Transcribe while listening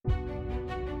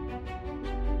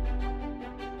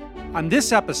On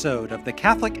this episode of the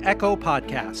Catholic Echo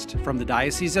podcast from the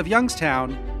Diocese of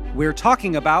Youngstown, we're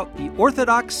talking about the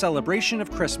Orthodox celebration of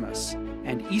Christmas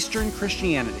and Eastern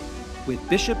Christianity with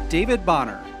Bishop David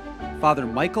Bonner, Father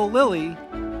Michael Lilly,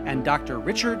 and Dr.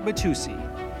 Richard Matusi.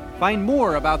 Find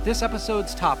more about this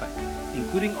episode's topic,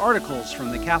 including articles from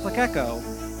the Catholic Echo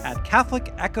at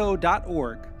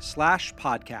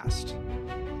catholicecho.org/podcast.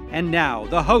 And now,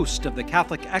 the host of the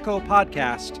Catholic Echo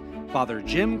podcast, Father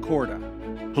Jim Corda.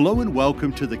 Hello and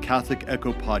welcome to the Catholic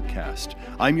Echo podcast.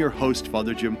 I'm your host,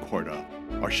 Father Jim Corda.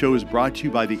 Our show is brought to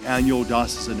you by the annual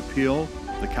Diocesan Appeal,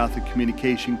 the Catholic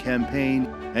Communication Campaign,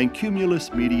 and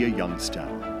Cumulus Media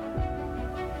Youngstown.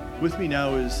 With me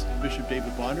now is Bishop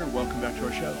David Bonner. Welcome back to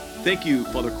our show. Thank you,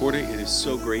 Father Corda. It is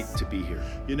so great to be here.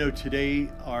 You know, today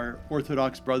our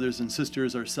Orthodox brothers and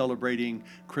sisters are celebrating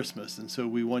Christmas, and so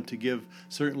we want to give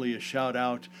certainly a shout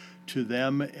out to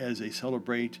them as they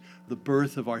celebrate the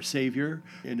birth of our Savior.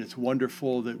 And it's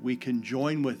wonderful that we can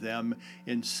join with them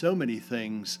in so many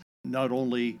things, not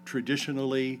only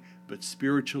traditionally, but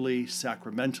spiritually,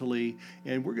 sacramentally.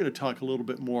 And we're going to talk a little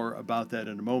bit more about that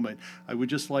in a moment. I would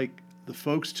just like the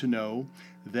folks to know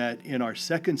that in our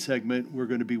second segment, we're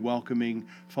going to be welcoming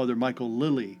Father Michael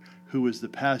Lilly, who is the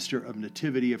pastor of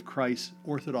Nativity of Christ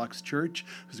Orthodox Church,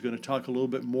 who's going to talk a little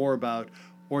bit more about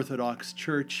Orthodox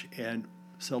Church and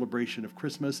celebration of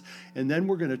Christmas. And then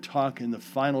we're going to talk in the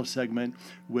final segment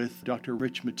with Dr.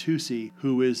 Rich Matusi,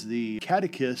 who is the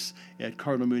catechist at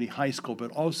Cardinal Mooney High School, but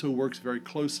also works very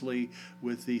closely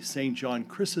with the St. John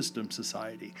Chrysostom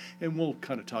Society. And we'll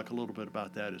kind of talk a little bit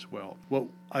about that as well. Well,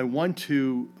 I want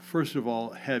to, first of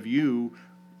all, have you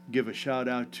give a shout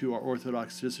out to our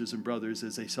Orthodox sisters and brothers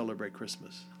as they celebrate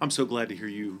Christmas. I'm so glad to hear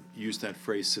you use that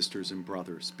phrase, sisters and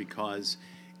brothers, because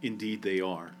indeed they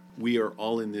are. We are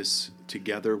all in this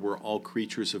together. We're all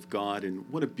creatures of God, and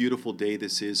what a beautiful day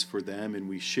this is for them, and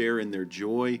we share in their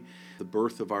joy, the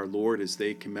birth of our Lord, as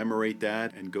they commemorate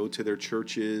that and go to their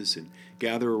churches and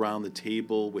gather around the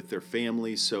table with their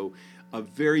families. So a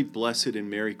very blessed and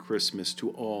Merry Christmas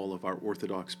to all of our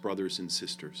Orthodox brothers and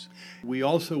sisters. We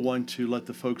also want to let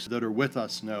the folks that are with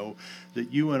us know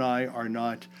that you and I are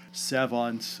not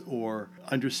savants or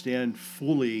understand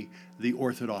fully the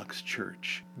Orthodox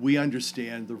Church. We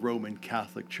understand the Roman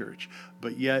Catholic Church,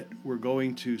 but yet we're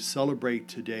going to celebrate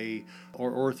today our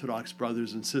Orthodox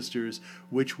brothers and sisters,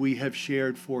 which we have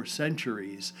shared for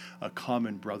centuries, a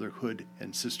common brotherhood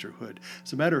and sisterhood.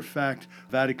 As a matter of fact,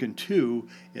 Vatican II,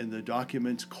 in the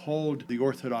documents called the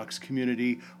Orthodox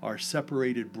community, are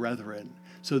separated brethren.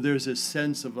 So there's a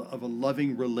sense of a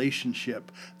loving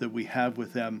relationship that we have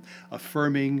with them,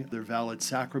 affirming their valid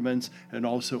sacraments and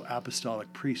also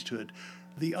apostolic priesthood.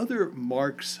 The other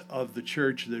marks of the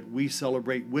church that we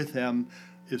celebrate with them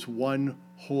is one,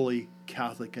 holy,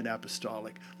 Catholic, and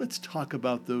apostolic. Let's talk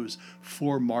about those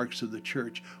four marks of the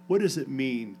church. What does it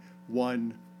mean,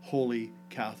 one, holy,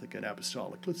 Catholic, and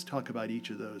apostolic? Let's talk about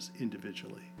each of those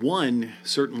individually. One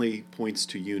certainly points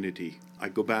to unity. I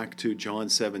go back to John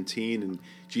 17 and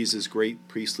Jesus' great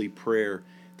priestly prayer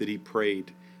that he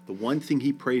prayed. The one thing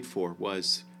he prayed for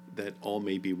was that all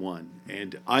may be one.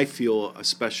 And I feel a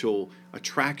special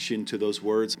attraction to those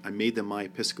words. I made them my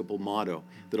Episcopal motto,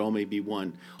 that all may be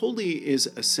one. Holy is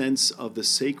a sense of the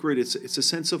sacred. It's a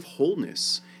sense of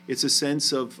wholeness. It's a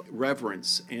sense of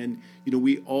reverence. And,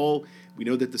 we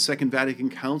know that the Second Vatican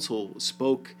Council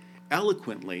spoke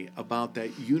eloquently about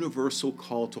that universal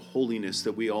call to holiness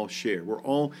that we all share. We're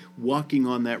all walking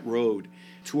on that road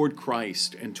toward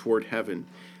Christ and toward heaven.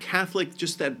 Catholic,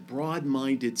 just that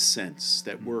broad-minded sense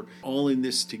that we're all in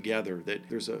this together, that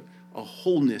there's a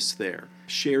wholeness there,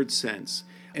 shared sense.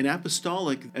 And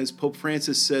apostolic, as Pope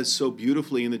Francis says so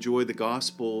beautifully in the Joy of the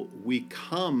Gospel, we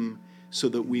come so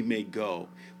that we may go.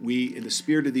 We, in the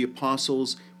spirit of the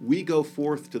apostles, we go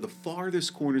forth to the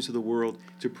farthest corners of the world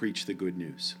to preach the good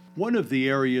news. One of the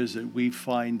areas that we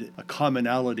find a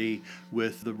commonality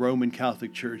with the Roman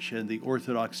Catholic Church and the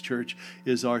Orthodox Church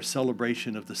is our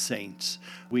celebration of the saints.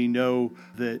 We know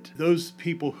that those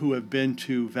people who have been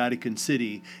to Vatican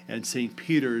City and St.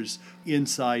 Peter's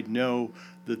inside know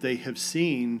that they have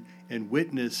seen and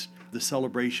witnessed the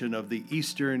celebration of the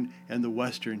Eastern and the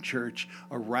Western Church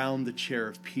around the chair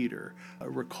of Peter.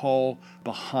 Recall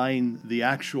behind the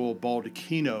actual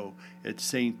baldacchino at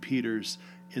St. Peter's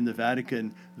in the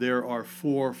Vatican, there are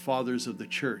four fathers of the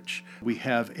church. We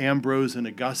have Ambrose and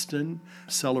Augustine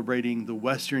celebrating the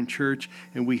Western Church,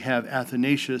 and we have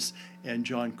Athanasius and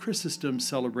John Chrysostom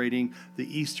celebrating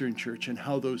the Eastern Church, and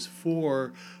how those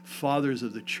four fathers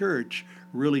of the church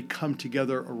really come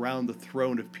together around the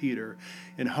throne of Peter.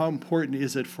 And how important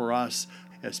is it for us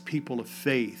as people of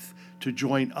faith to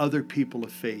join other people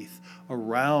of faith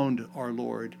around our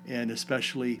Lord, and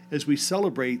especially as we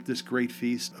celebrate this great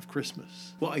feast of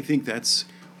Christmas. Well, I think that's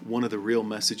one of the real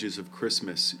messages of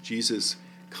Christmas. Jesus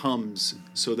comes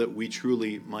so that we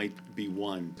truly might be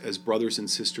one as brothers and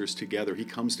sisters together. He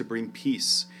comes to bring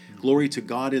peace. Glory to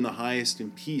God in the highest,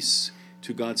 and peace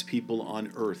to God's people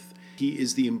on earth. He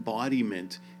is the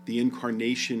embodiment, the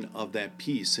incarnation of that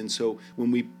peace. And so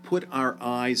when we put our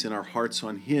eyes and our hearts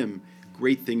on Him,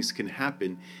 great things can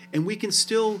happen. And we can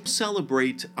still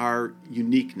celebrate our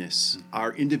uniqueness,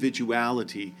 our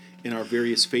individuality in our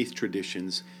various faith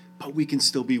traditions, but we can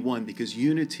still be one, because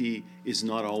unity is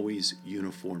not always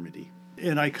uniformity.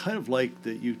 And I kind of like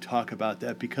that you talk about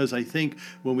that, because I think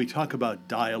when we talk about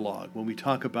dialogue, when we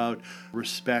talk about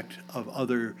respect of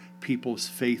other people's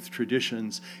faith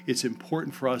traditions, it's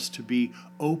important for us to be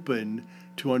open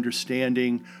to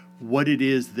understanding what it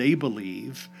is they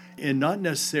believe, and not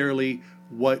necessarily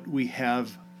what we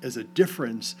have as a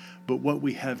difference, but what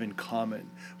we have in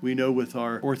common. We know with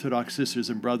our Orthodox sisters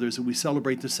and brothers that we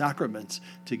celebrate the sacraments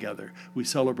together. We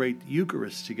celebrate the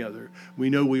Eucharist together. We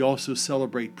know we also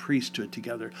celebrate priesthood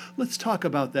together. Let's talk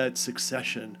about that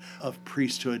succession of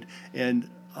priesthood and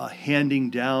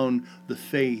handing down the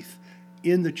faith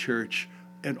in the church,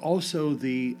 and also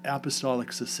the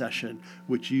apostolic succession,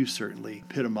 which you certainly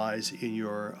epitomize in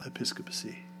your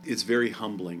episcopacy. It's very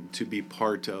humbling to be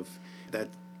part of that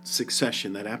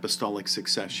succession, that apostolic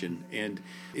succession. And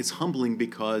it's humbling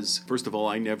because, first of all,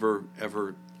 I never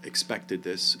ever expected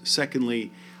this.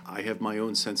 Secondly, I have my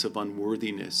own sense of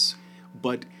unworthiness.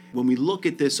 But when we look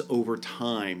at this over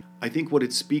time, I think what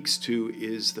it speaks to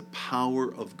is the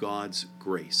power of God's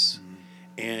grace,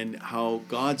 and how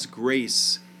God's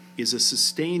grace is a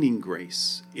sustaining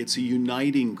grace. It's a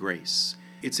uniting grace.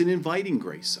 It's an inviting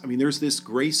grace. I mean, there's this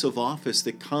grace of office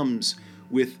that comes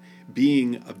with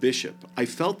being a bishop. I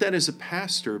felt that as a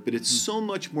pastor, but it's so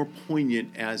much more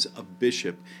poignant as a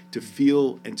bishop to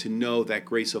feel and to know that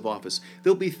grace of office.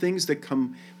 There'll be things that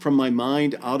come from my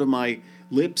mind, out of my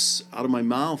lips, out of my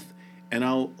mouth, and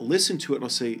I'll listen to it and I'll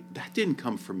say, that didn't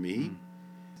come from me.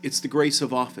 It's the grace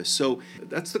of office. So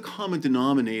that's the common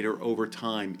denominator over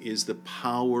time, is the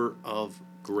power of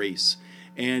grace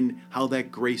and how that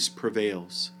grace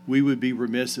prevails. We would be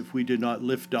remiss if we did not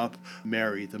lift up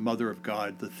Mary, the Mother of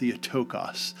God, the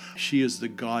Theotokos. She is the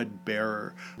God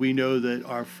bearer. We know that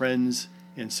our friends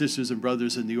and sisters and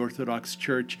brothers in the Orthodox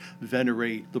Church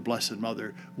venerate the Blessed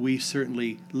Mother. We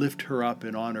certainly lift her up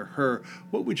and honor her.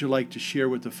 What would you like to share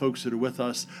with the folks that are with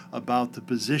us about the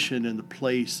position and the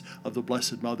place of the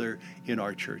Blessed Mother in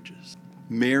our churches?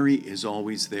 Mary is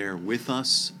always there with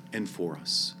us and for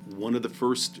us. One of the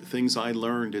first things I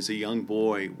learned as a young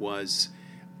boy was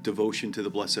devotion to the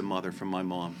Blessed Mother from my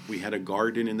mom. We had a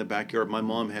garden in the backyard. My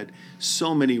mom had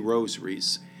so many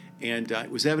rosaries, and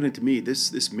it was evident to me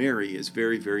this Mary is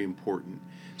very, very important.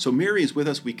 So Mary is with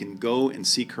us. We can go and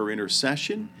seek her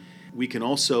intercession. We can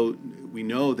also, we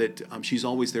know that she's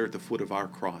always there at the foot of our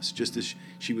cross, just as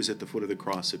she was at the foot of the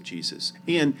cross of Jesus.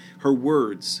 And her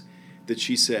words that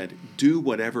she said, do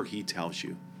whatever he tells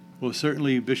you. Well,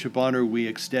 certainly, Bishop Bonner, we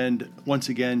extend once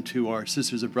again to our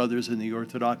sisters and brothers in the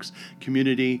Orthodox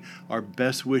community our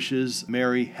best wishes.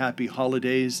 Merry, happy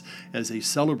holidays as they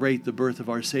celebrate the birth of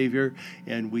our Savior,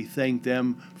 and we thank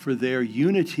them for their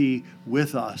unity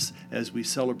with us as we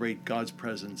celebrate God's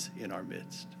presence in our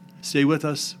midst. Stay with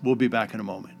us. We'll be back in a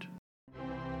moment.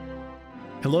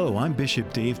 Hello, I'm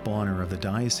Bishop Dave Bonner of the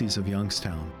Diocese of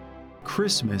Youngstown.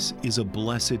 Christmas is a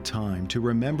blessed time to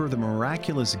remember the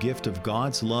miraculous gift of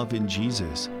God's love in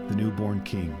Jesus, the newborn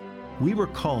King. We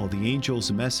recall the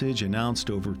angel's message announced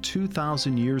over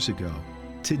 2,000 years ago.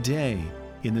 Today,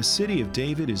 in the city of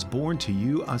David is born to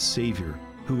you a Savior,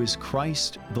 who is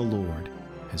Christ the Lord.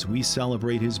 As we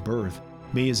celebrate His birth,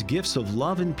 may His gifts of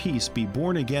love and peace be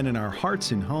born again in our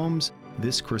hearts and homes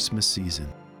this Christmas season.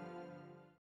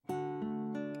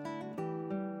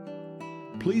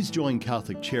 Please join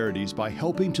Catholic Charities by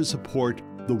helping to support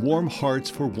the Warm Hearts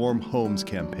for Warm Homes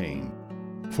campaign,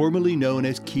 formerly known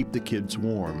as Keep the Kids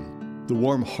Warm. The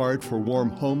Warm Heart for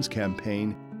Warm Homes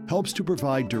campaign helps to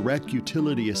provide direct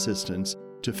utility assistance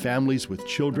to families with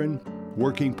children,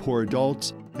 working poor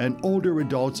adults, and older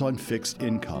adults on fixed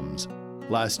incomes.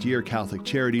 Last year, Catholic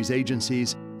Charities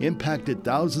agencies impacted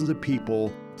thousands of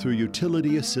people through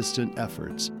utility assistant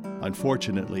efforts.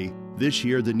 Unfortunately, this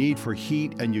year the need for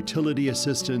heat and utility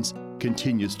assistance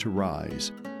continues to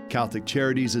rise. Catholic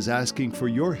Charities is asking for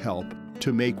your help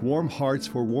to make Warm Hearts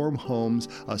for Warm Homes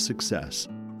a success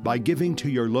by giving to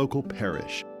your local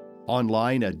parish,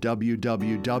 online at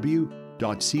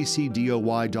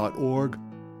www.ccdoy.org,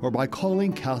 or by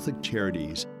calling Catholic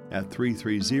Charities at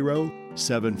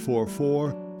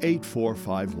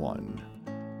 330-744-8451.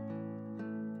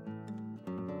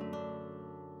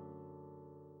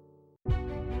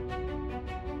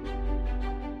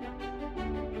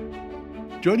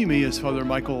 Joining me is Father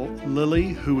Michael Lilly,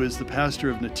 who is the pastor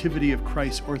of Nativity of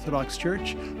Christ Orthodox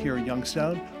Church here in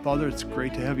Youngstown. Father, it's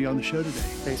great to have you on the show today.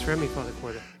 Thanks for having me, Father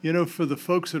Porter. You know, for the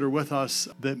folks that are with us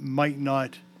that might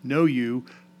not know you,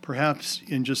 perhaps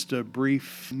in just a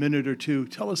brief minute or two,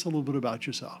 tell us a little bit about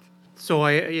yourself. So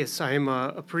I am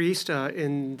a priest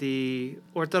in the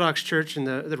Orthodox Church in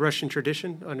the Russian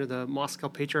tradition under the Moscow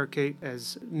Patriarchate.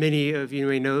 As many of you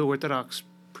may know, Orthodox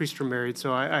priests are married,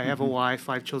 so I have a wife,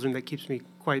 5 children. That keeps me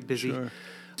quite busy. Sure.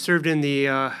 Served in the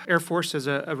Air Force as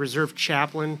a reserve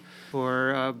chaplain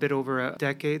for a bit over a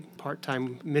decade.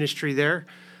 Part-time ministry there.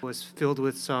 Was filled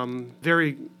with some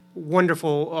very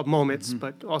wonderful moments,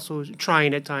 but also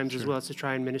trying at times as well. It's a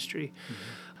trying ministry.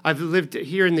 I've lived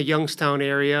here in the Youngstown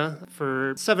area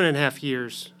for 7.5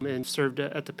 years and served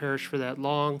at the parish for that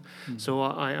long. So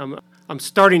I'm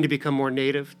starting to become more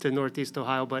native to Northeast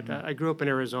Ohio, but I grew up in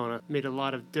Arizona, made a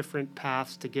lot of different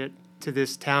paths to get to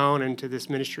this town and to this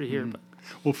ministry here.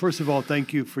 Well, first of all,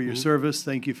 thank you for your service.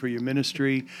 Thank you for your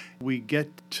ministry. We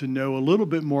get to know a little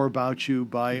bit more about you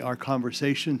by our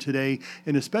conversation today,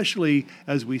 and especially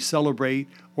as we celebrate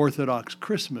Orthodox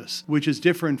Christmas, which is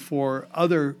different for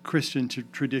other Christian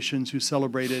traditions who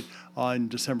celebrate it on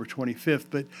December 25th.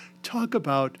 But talk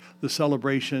about the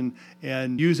celebration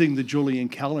and using the Julian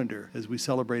calendar as we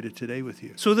celebrate it today with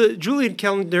you. So the Julian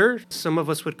calendar, some of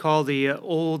us would call the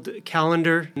old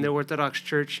calendar in the Orthodox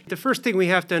Church. The first thing we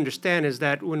have to understand is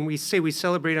that when we say we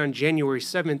celebrate on January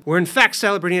 7th, we're in fact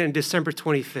celebrating on December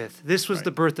 25th. This was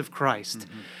the birth of Christ.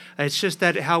 It's just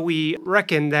that how we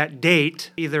reckon that date,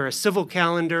 either a civil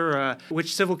calendar or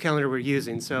which civil calendar we're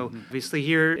using. So obviously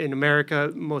here in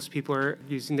America, most people are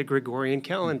using the Gregorian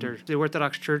calendar. The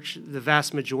Orthodox Church, the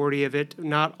vast majority of it,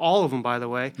 not all of them, by the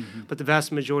way, but the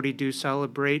vast majority do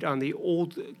celebrate on the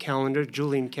old calendar,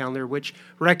 Julian calendar, which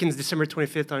reckons December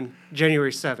 25th on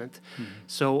January 7th.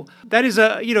 So that is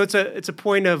it's a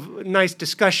point of nice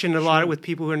discussion a lot with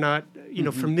people who are not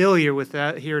familiar with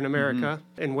that here in America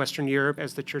and Western Europe,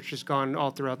 as the church has gone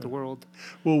all throughout the world.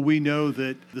 Well, we know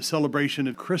that the celebration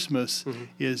of Christmas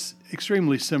is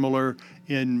extremely similar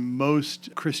in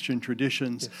most Christian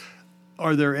traditions. Yes.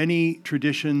 Are there any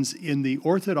traditions in the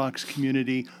Orthodox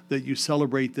community that you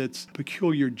celebrate that's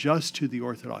peculiar just to the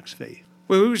Orthodox faith?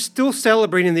 Well, we're still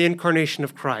celebrating the incarnation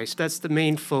of Christ. That's the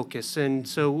main focus. And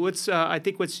so I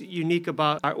think what's unique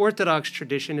about our Orthodox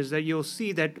tradition is that you'll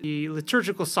see that the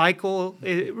liturgical cycle,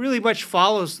 it really much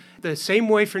follows the same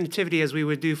way for Nativity as we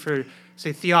would do for,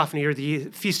 say, Theophany or the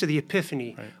Feast of the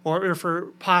Epiphany, or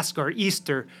for Pascha or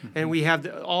Easter. And we have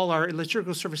all our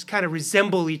liturgical services kind of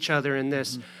resemble each other in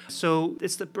this. So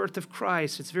it's the birth of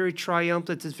Christ. It's very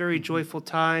triumphant. It's a very joyful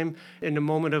time in the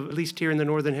moment of, at least here in the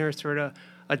Northern Hemisphere,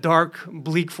 a dark,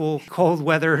 bleakful, cold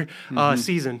weather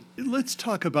season. Let's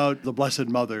talk about the Blessed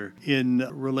Mother in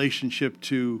relationship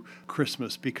to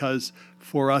Christmas, because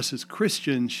for us as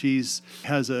Christians, she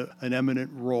has an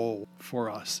eminent role for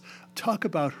us. Talk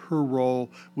about her role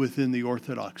within the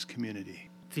Orthodox community.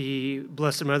 The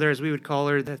Blessed Mother, as we would call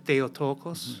her, the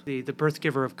Theotokos, the birth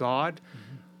giver of God,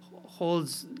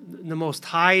 holds the most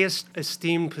highest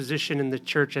esteemed position in the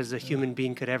church as a human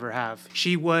being could ever have.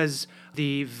 She was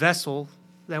the vessel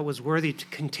that was worthy to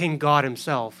contain God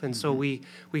himself. And so we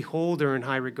hold her in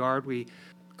high regard. We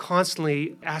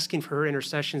constantly asking for her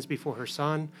intercessions before her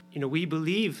Son. We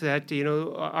believe that,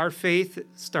 our faith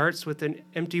starts with an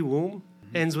empty womb,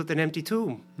 ends with an empty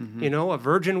tomb, a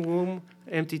virgin womb,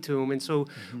 empty tomb. And so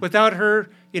without her,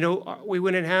 we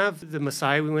wouldn't have the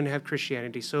Messiah, we wouldn't have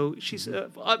Christianity. So she's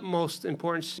of utmost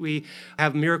importance. We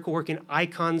have miracle-working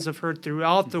icons of her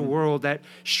throughout the world that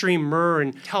stream myrrh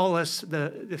and tell us,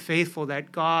 the faithful,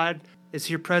 that God is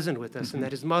here present with us and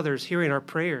that his mother is hearing our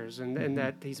prayers and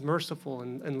that he's merciful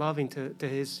and loving to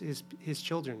his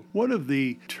children. One of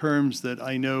the terms that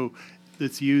I know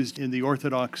that's used in the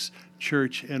Orthodox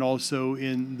Church and also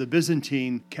in the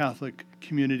Byzantine Catholic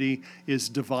community is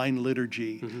divine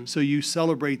liturgy. So you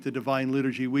celebrate the divine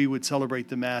liturgy. We would celebrate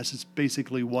the Mass. It's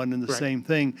basically one and the same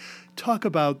thing. Talk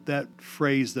about that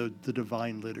phrase, the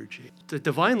divine liturgy. The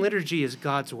divine liturgy is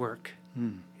God's work.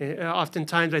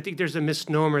 Oftentimes, I think there's a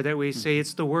misnomer that we say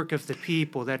it's the work of the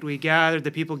people, that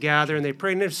the people gather and they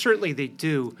pray, and certainly they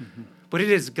do. But it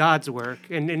is God's work.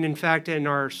 And in fact, in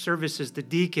our services, the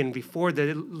deacon, before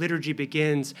the liturgy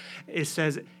begins, it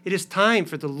says, it is time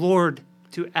for the Lord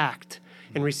to act,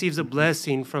 and receives a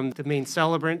blessing from the main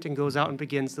celebrant and goes out and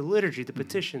begins the liturgy, the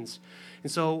petitions. And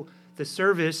so the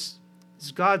service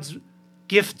is God's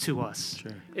gift to us.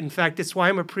 Sure. In fact, it's why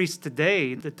I'm a priest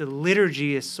today, that the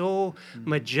liturgy is so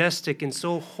majestic and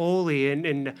so holy.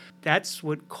 And that's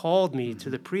what called me to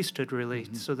the priesthood, really,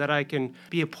 so that I can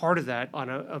be a part of that on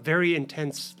a very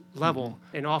intense level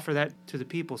and offer that to the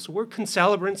people. So we're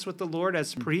concelebrants with the Lord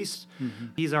as priests.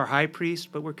 He's our high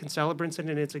priest, but we're concelebrants, and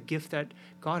it's a gift that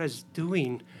God is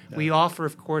doing. We offer,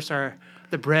 of course,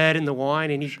 the bread and the wine,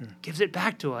 and he gives it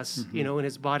back to us, in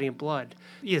his body and blood.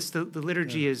 Yes, the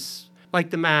liturgy is like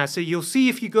the Mass. So you'll see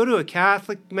if you go to a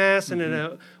Catholic Mass and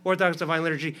an Orthodox Divine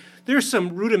Liturgy, there's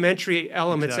some rudimentary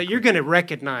elements that you're going to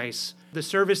recognize. The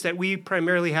service that we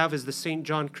primarily have is the St.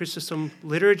 John Chrysostom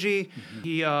liturgy.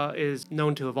 He is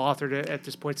known to have authored it at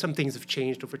this point. Some things have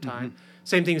changed over time.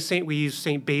 Same thing as we use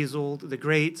St. Basil the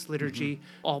Great's liturgy.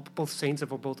 Both saints of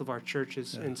both of our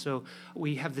churches. And so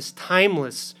we have this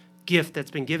timeless gift that's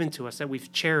been given to us that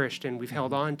we've cherished and we've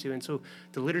held on to. And so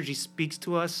the liturgy speaks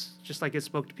to us just like it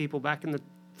spoke to people back in the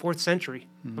 4th century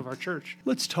of our church.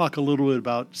 Let's talk a little bit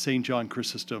about St. John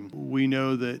Chrysostom. We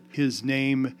know that his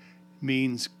name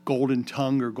means golden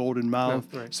tongue or golden mouth.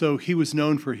 Yeah, right. So he was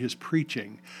known for his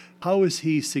preaching. How is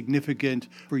he significant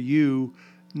for you,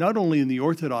 not only in the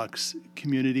Orthodox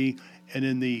community and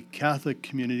in the Catholic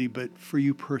community, but for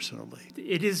you personally?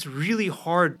 It is really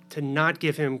hard to not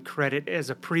give him credit as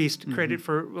a priest, credit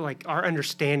for our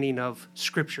understanding of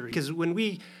Scripture. Because when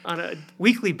we, on a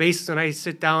weekly basis, when I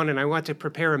sit down and I want to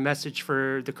prepare a message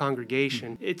for the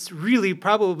congregation, it's really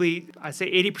probably, I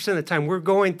say 80% of the time, we're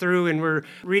going through and we're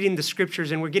reading the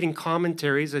Scriptures and we're getting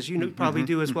commentaries, as you probably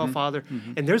do as well, Father.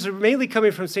 And there's mainly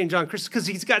coming from St. John Chrysostom, because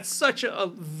he's got such a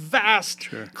vast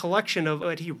collection of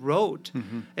what he wrote.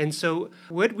 And so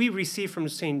what we receive from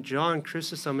St. John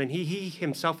Chrysostom, and he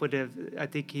himself would have, I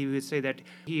think he would say that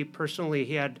he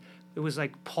personally, it was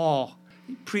like Paul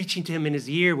preaching to him in his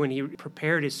ear when he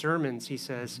prepared his sermons. He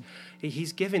says,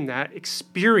 he's given that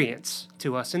experience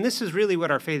to us. And this is really what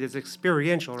our faith is,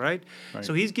 experiential, right?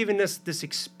 So he's given us this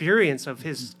experience of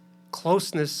his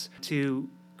closeness to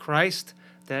Christ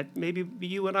that maybe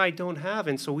you and I don't have.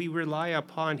 And so we rely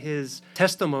upon his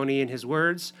testimony and his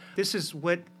words. This is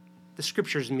what the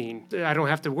Scriptures mean. I don't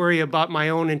have to worry about my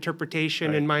own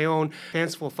interpretation and my own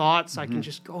fanciful thoughts. I can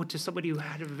just go to somebody who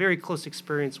had a very close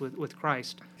experience with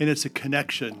Christ. And it's a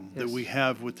connection that we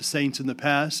have with the saints in the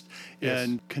past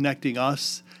and connecting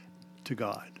us to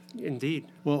God. Indeed.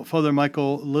 Well, Father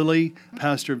Michael Lilly,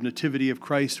 pastor of Nativity of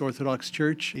Christ Orthodox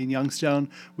Church in Youngstown,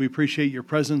 we appreciate your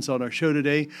presence on our show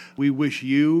today. We wish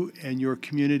you and your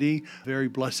community a very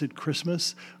blessed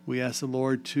Christmas. We ask the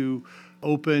Lord to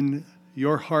open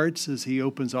your hearts as he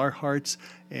opens our hearts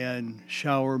and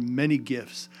shower many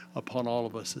gifts upon all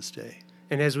of us this day.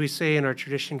 And as we say in our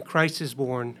tradition, Christ is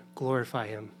born, glorify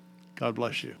him. God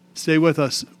bless you. Stay with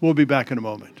us. We'll be back in a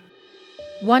moment.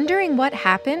 Wondering what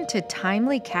happened to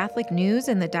timely Catholic news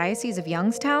in the Diocese of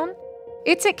Youngstown?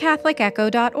 It's at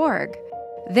CatholicEcho.org.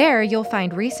 There you'll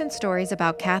find recent stories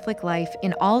about Catholic life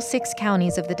in all 6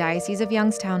 counties of the Diocese of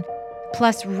Youngstown,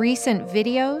 plus recent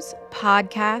videos,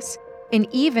 podcasts, and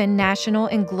even national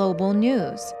and global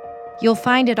news. You'll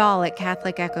find it all at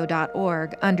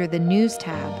CatholicEcho.org under the News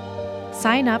tab.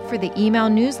 Sign up for the email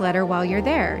newsletter while you're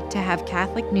there to have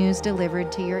Catholic news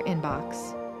delivered to your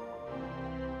inbox.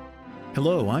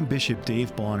 Hello, I'm Bishop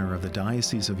Dave Bonner of the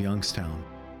Diocese of Youngstown.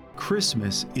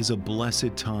 Christmas is a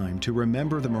blessed time to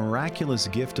remember the miraculous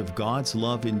gift of God's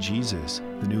love in Jesus,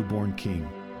 the newborn King.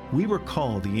 We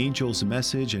recall the angel's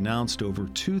message announced over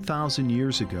 2,000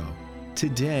 years ago.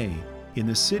 Today, in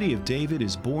the city of David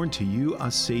is born to you a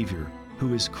Savior,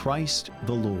 who is Christ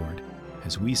the Lord.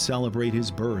 As we celebrate his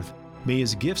birth, may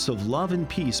his gifts of love and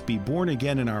peace be born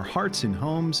again in our hearts and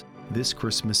homes this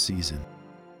Christmas season.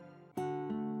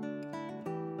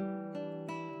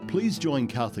 Please join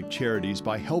Catholic Charities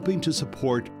by helping to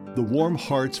support the Warm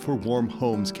Hearts for Warm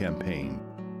Homes campaign,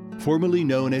 formerly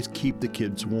known as Keep the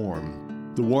Kids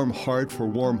Warm. The Warm Heart for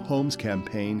Warm Homes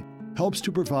campaign helps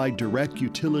to provide direct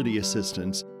utility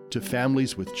assistance to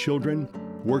families with children,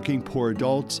 working poor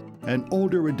adults, and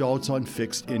older adults on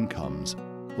fixed incomes.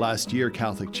 Last year,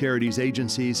 Catholic Charities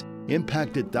agencies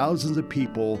impacted thousands of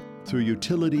people through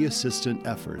utility assistant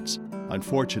efforts.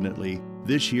 Unfortunately,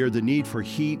 this year the need for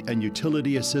heat and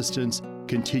utility assistance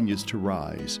continues to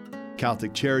rise.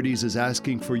 Catholic Charities is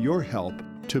asking for your help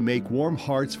to make Warm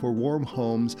Hearts for Warm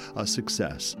Homes a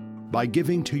success by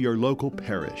giving to your local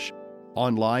parish,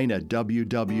 online at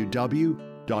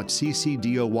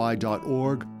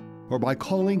www.ccdoy.org or by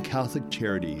calling Catholic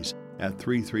Charities at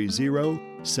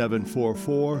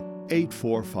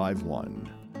 330-744-8451.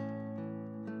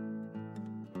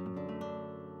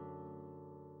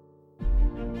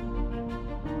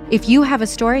 If you have a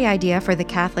story idea for the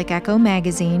Catholic Echo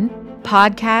magazine,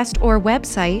 podcast, or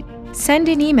website, send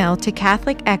an email to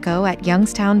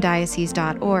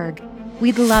catholicecho@youngstowndiocese.org.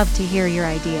 We'd love to hear your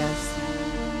ideas.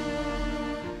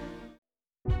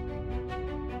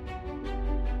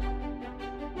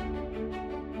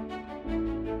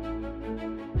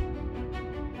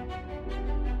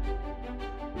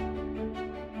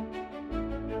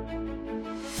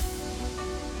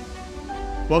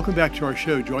 Welcome back to our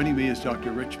show. Joining me is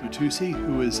Dr. Rich Matusi,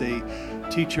 who is a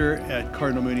teacher at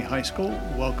Cardinal Mooney High School.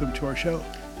 Welcome to our show.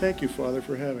 Thank you, Father,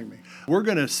 for having me. We're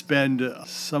going to spend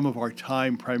some of our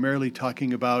time primarily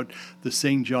talking about the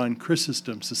St. John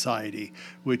Chrysostom Society,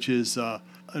 which is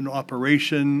an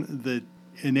operation that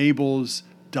enables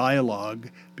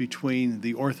dialogue between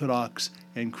the Orthodox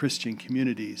and Christian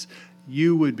communities.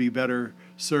 You would be better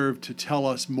served to tell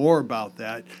us more about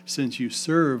that since you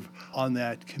serve on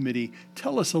that committee.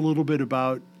 Tell us a little bit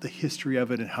about the history of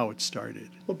it and how it started.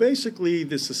 Well, basically,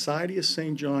 the Society of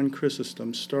St. John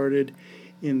Chrysostom started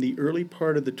in the early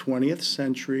part of the 20th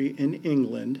century in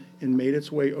England and made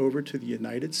its way over to the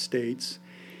United States.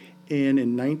 And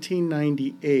in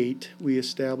 1998, we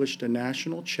established a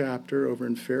national chapter over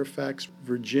in Fairfax,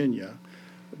 Virginia,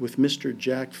 with Mr.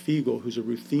 Jack Fiegel, who's a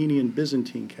Ruthenian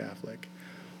Byzantine Catholic.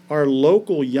 Our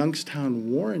local Youngstown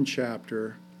Warren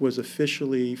chapter was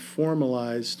officially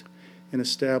formalized and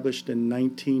established in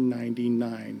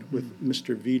 1999 with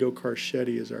Mr. Vito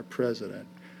Carcetti as our president.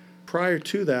 Prior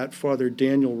to that, Father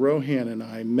Daniel Rohan and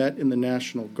I met in the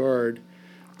National Guard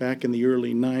back in the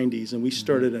early 90s, and we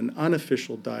started an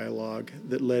unofficial dialogue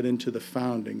that led into the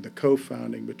founding, the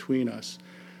co-founding between us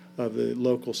of the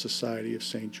local Society of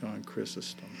St. John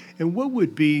Chrysostom. And what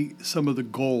would be some of the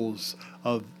goals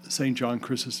of St. John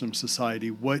Chrysostom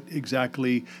Society? What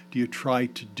exactly do you try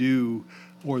to do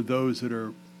for those that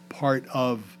are part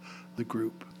of the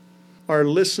group? Our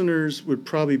listeners would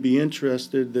probably be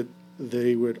interested that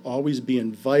they would always be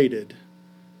invited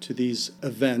to these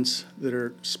events that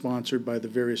are sponsored by the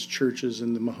various churches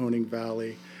in the Mahoning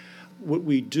Valley. What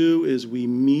we do is we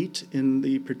meet in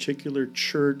the particular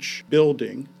church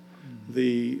building,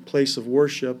 the place of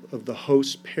worship of the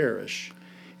host parish,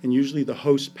 and usually the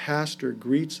host pastor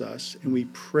greets us, and we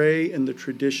pray in the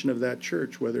tradition of that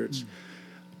church, whether it's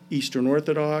Eastern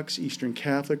Orthodox, Eastern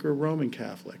Catholic, or Roman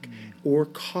Catholic, or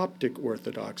Coptic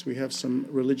Orthodox. We have some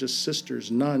religious sisters,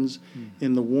 nuns,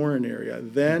 in the Warren area.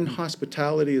 Then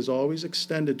hospitality is always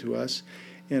extended to us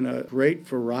in a great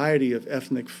variety of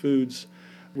ethnic foods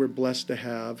we're blessed to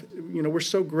have. You know, we're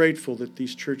so grateful that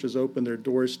these churches open their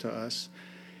doors to us.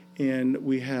 And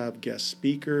we have guest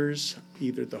speakers,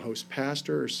 either the host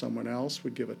pastor or someone else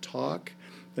would give a talk.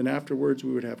 Then afterwards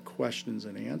we would have questions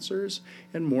and answers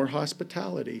and more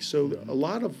hospitality. So a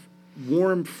lot of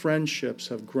warm friendships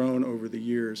have grown over the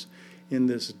years in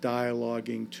this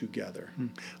dialoguing together.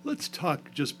 Let's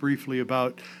talk just briefly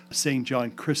about St.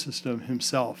 John Chrysostom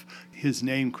himself. His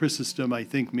name, Chrysostom, I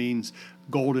think means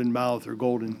golden mouth or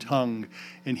golden tongue,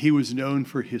 and he was known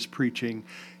for his preaching.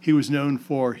 He was known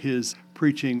for his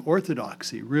preaching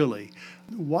orthodoxy, really.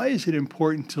 Why is it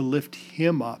important to lift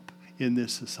him up in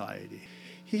this society?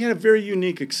 He had a very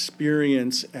unique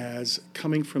experience as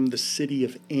coming from the city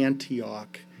of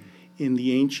Antioch in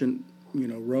the ancient,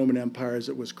 Roman Empire as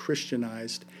it was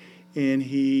Christianized, and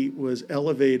he was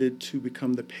elevated to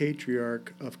become the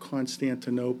patriarch of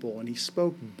Constantinople, and he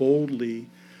spoke boldly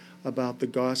about the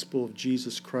gospel of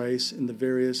Jesus Christ in the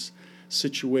various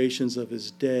situations of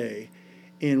his day.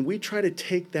 And we try to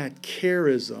take that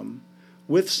charism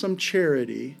with some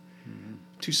charity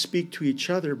to speak to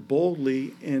each other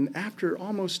boldly. And after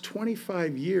almost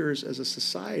 25 years as a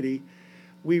society,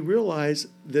 we realize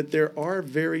that there are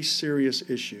very serious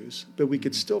issues, but we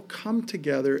could still come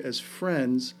together as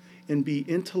friends and be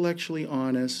intellectually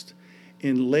honest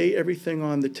and lay everything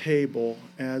on the table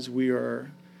as we are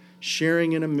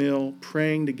sharing in a meal,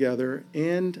 praying together,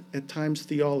 and at times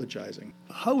theologizing.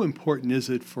 How important is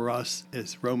it for us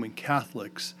as Roman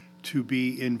Catholics to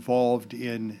be involved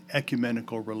in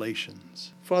ecumenical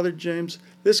relations? Father James,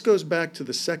 this goes back to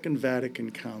the Second Vatican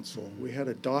Council. We had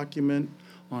a document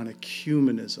on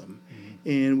ecumenism,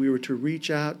 and we were to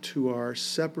reach out to our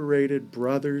separated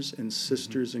brothers and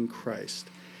sisters in Christ.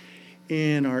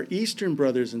 And our Eastern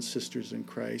brothers and sisters in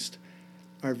Christ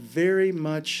are very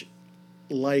much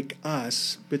like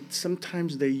us, but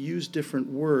sometimes they use different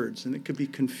words, and it could be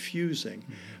confusing.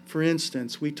 For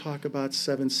instance, we talk about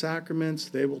 7 sacraments,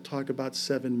 they will talk about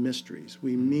 7 mysteries.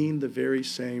 We mean the very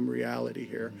same reality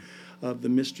here of the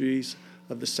mysteries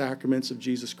of the sacraments of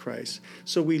Jesus Christ.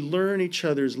 So we learn each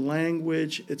other's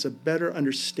language. It's a better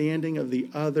understanding of the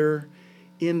other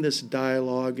in this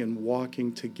dialogue and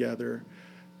walking together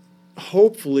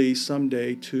hopefully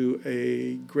someday to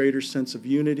a greater sense of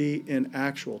unity and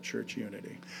actual church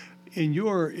unity. In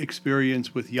your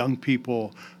experience with young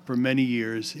people for many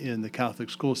years in the Catholic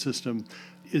school system,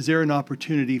 is there an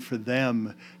opportunity for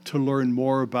them to learn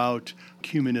more about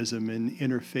ecumenism and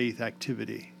interfaith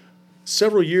activity?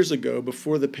 Several years ago,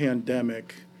 before the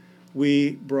pandemic,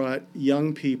 we brought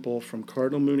young people from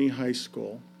Cardinal Mooney High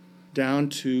School down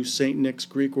to St. Nick's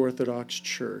Greek Orthodox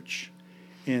Church.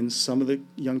 And some of the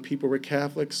young people were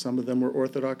Catholic, some of them were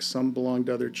Orthodox, some belonged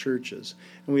to other churches.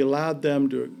 And we allowed them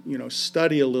to,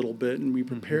 study a little bit, and we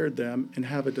prepared them and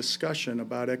have a discussion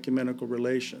about ecumenical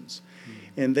relations.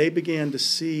 And they began to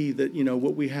see that,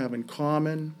 what we have in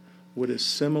common, what is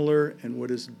similar, and what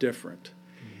is different.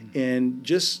 And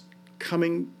just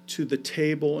coming to the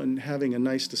table and having a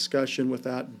nice discussion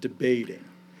without debating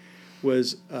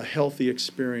was a healthy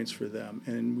experience for them.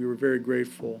 And we were very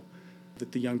grateful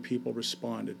that the young people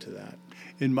responded to that.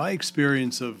 In my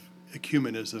experience of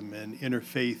ecumenism and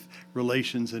interfaith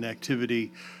relations and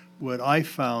activity, what I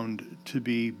found to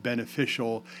be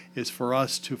beneficial is for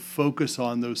us to focus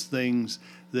on those things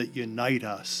that unite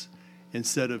us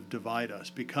instead of divide us,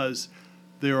 because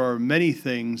there are many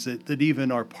things that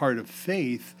even are part of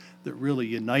faith that really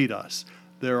unite us.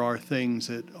 There are things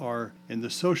that are in the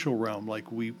social realm,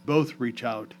 like we both reach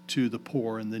out to the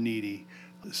poor and the needy.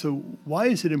 So why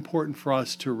is it important for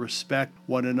us to respect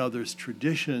one another's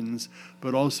traditions,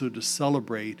 but also to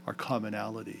celebrate our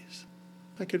commonalities?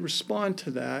 If I could respond to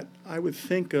that, I would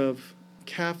think of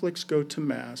Catholics go to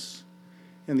Mass,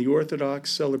 and the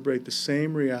Orthodox celebrate the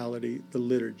same reality, the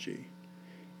liturgy.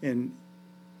 And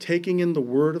taking in the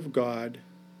Word of God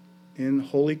in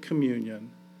Holy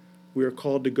Communion, we are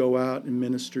called to go out and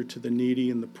minister to the needy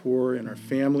and the poor in our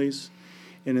families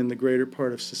and in the greater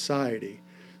part of society.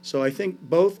 So I think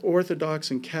both Orthodox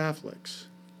and Catholics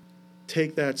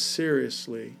take that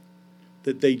seriously,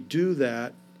 that they do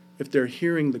that if they're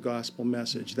hearing the gospel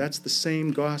message. That's the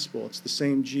same gospel. It's the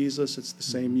same Jesus. It's the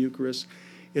same Eucharist.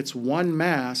 It's one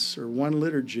Mass or one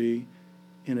liturgy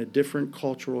in a different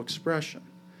cultural expression.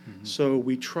 So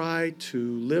we try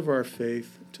to live our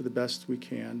faith to the best we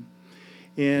can.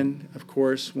 And, of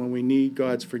course, when we need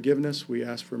God's forgiveness, we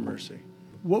ask for mercy.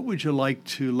 What would you like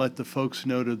to let the folks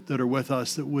know that are with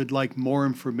us that would like more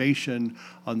information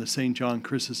on the St. John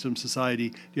Chrysostom Society?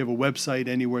 Do you have a website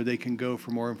anywhere they can go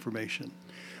for more information?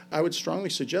 I would strongly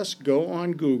suggest go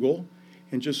on Google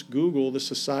and just Google the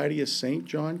Society of St.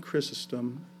 John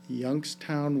Chrysostom,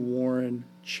 Youngstown Warren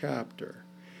Chapter.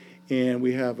 And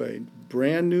we have a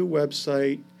brand new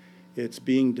website. It's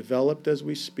being developed as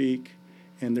we speak.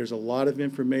 And there's a lot of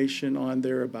information on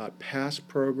there about past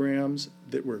programs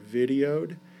that were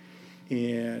videoed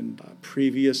and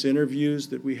previous interviews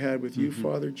that we had with you,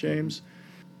 Father James.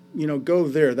 Go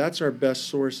there. That's our best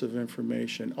source of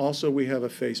information. Also, we have a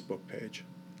Facebook page.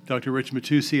 Dr. Rich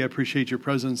Matusi, I appreciate your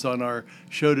presence on our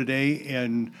show today.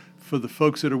 And for the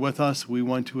folks that are with us, we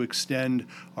want to extend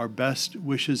our best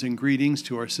wishes and greetings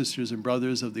to our sisters and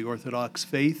brothers of the Orthodox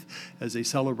faith as they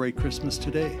celebrate Christmas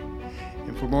today.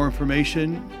 And for more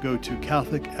information, go to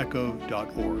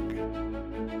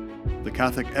CatholicEcho.org. The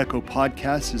Catholic Echo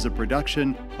podcast is a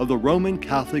production of the Roman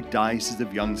Catholic Diocese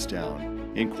of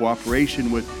Youngstown in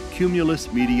cooperation with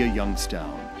Cumulus Media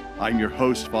Youngstown. I'm your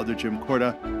host, Father Jim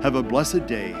Corda. Have a blessed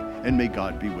day, and may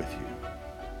God be with you.